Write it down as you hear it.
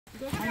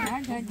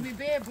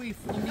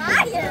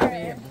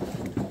Higher!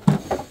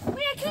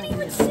 Wait, I can't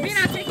even see.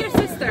 Mina, take your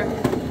sister.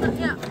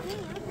 Yeah.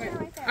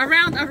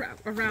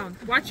 Around.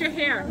 Watch your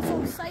hair. I'm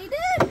so excited.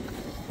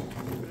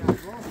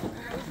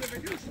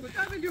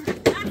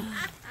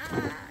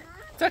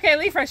 It's okay,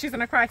 leave her. She's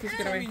gonna cry if you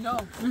get away.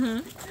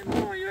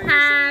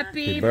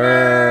 Happy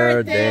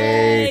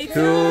birthday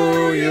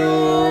to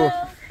you.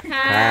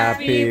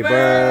 Happy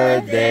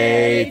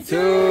birthday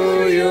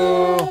to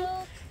you.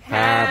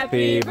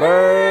 Happy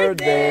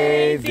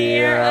birthday,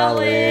 dear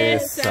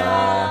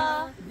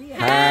Alisa.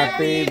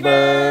 Happy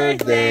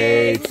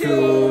birthday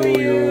to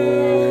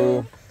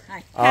you.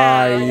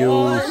 Are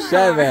you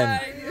 7?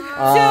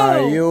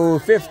 Are you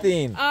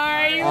 15?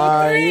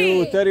 Are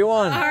you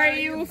 31? Are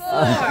you 4?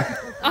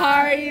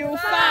 Are you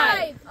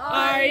 5?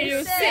 Are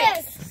you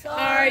 6?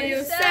 Are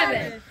you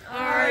 7?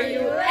 Are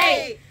you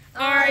 8?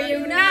 Are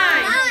you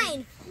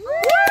 9?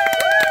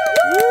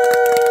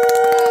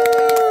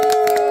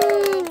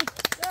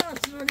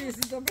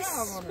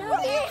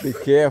 Be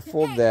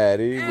careful,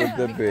 Daddy, with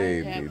the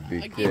baby.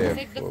 Be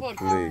careful,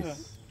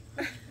 please.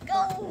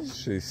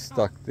 She's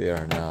stuck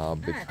there now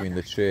between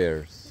the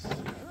chairs.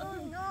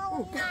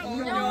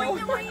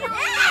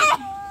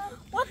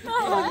 What the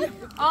heck?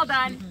 All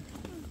done.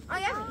 Oh,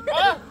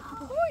 yeah.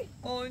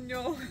 Oh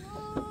no.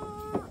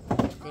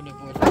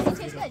 Does it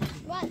taste good?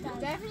 What? No. Oh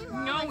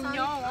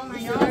my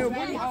god.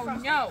 Oh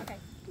no.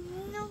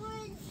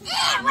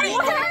 What are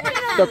you doing?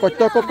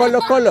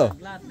 Toko, kolo.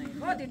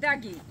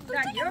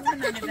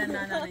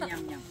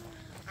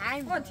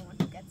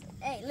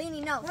 Hey,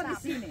 Leni, no.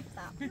 Stop.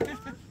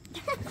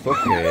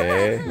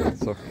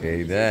 It's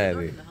okay,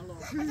 Daddy. Is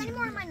there any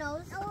more in my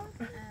nose?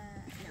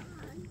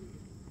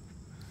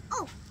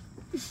 Oh.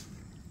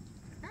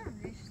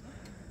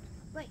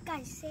 Wait,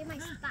 guys, save my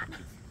spot.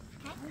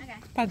 Okay.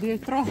 Sta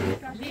dietro.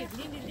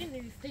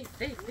 Stay.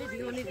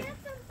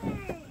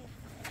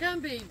 Come,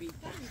 baby.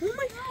 Oh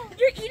my!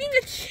 You're eating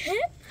a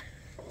chip?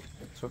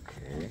 It's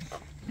okay.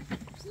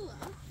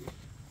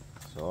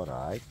 It's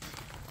alright.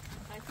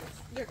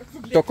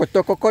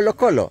 Toko,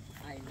 kolo.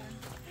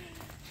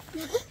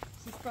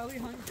 She's probably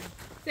hungry.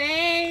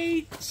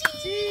 Say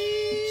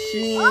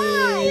cheese.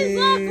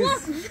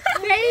 Look.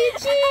 Say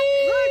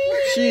cheese.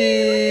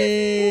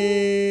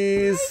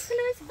 Cheese.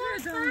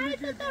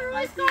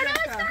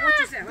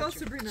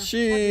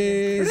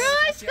 Cheese.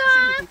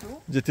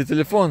 Gdzie ty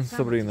telefon,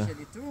 Sabrina?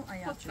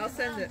 I'll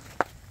send it.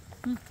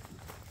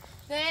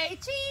 Say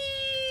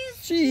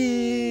cheese.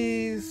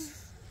 Cheese.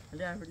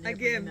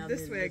 Again,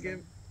 this way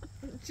again.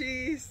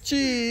 Cheese.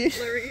 Cheese.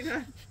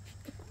 Lorena.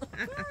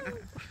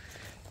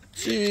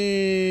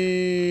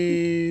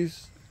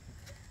 Cheese.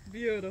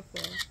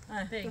 Beautiful.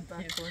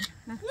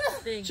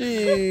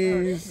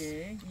 Cheese.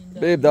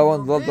 Babe, that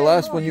one, the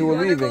last one you were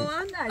leaving.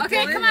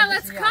 Okay, come on,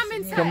 let's come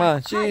inside. Come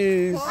on,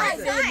 cheese.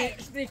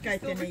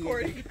 Still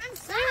recording.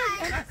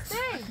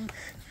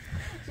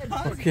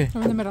 Okay.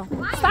 In the middle.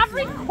 Stop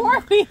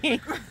recording.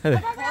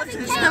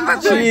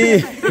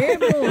 Cheese.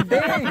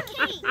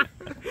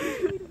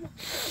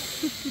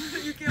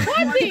 You can't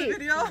watch the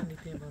video.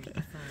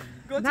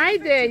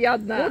 Najde,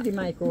 jadna. Odi,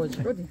 majko, odi.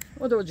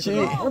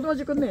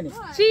 Odođi kod mene.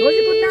 Cheese.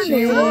 Dođi kod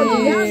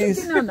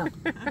nane.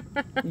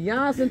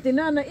 Ja sam ti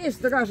nana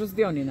isto kao što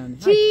si oni nani.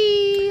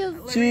 Cheese.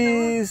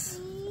 Cheese.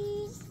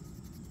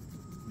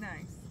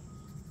 Nice.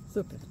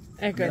 Super.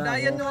 Good. Now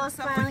you know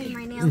finally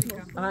my nails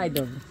move. Aj,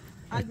 dobro.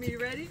 Admi, you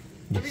ready?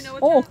 Let me know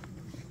what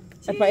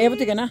O, pa evo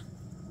ti ga na.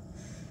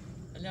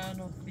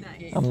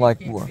 I'm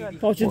like, what?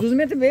 Pa hoćeš da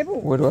uzmete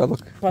bebu? Where do I look?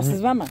 Pa se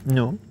s vama?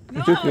 No. No,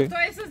 It's okay. to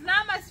je sa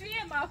nama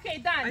svijema. Okay,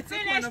 done.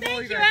 Finish.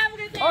 Thank you. Have a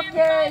good day.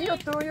 Okay, you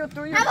too.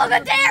 Have a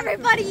good day,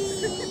 everybody.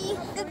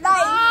 Good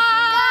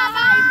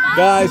night.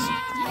 Guys,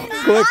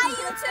 click Bye,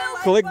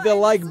 YouTube. click the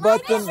like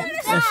button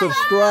and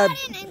subscribe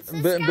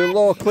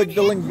below. Click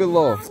the link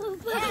below.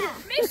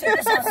 Make sure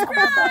to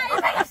subscribe.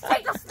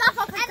 Take the stuff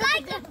off and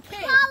like the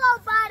follow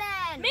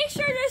button. Make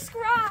sure to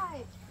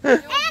subscribe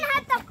and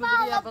hit the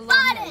follow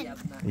button.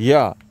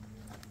 Yeah.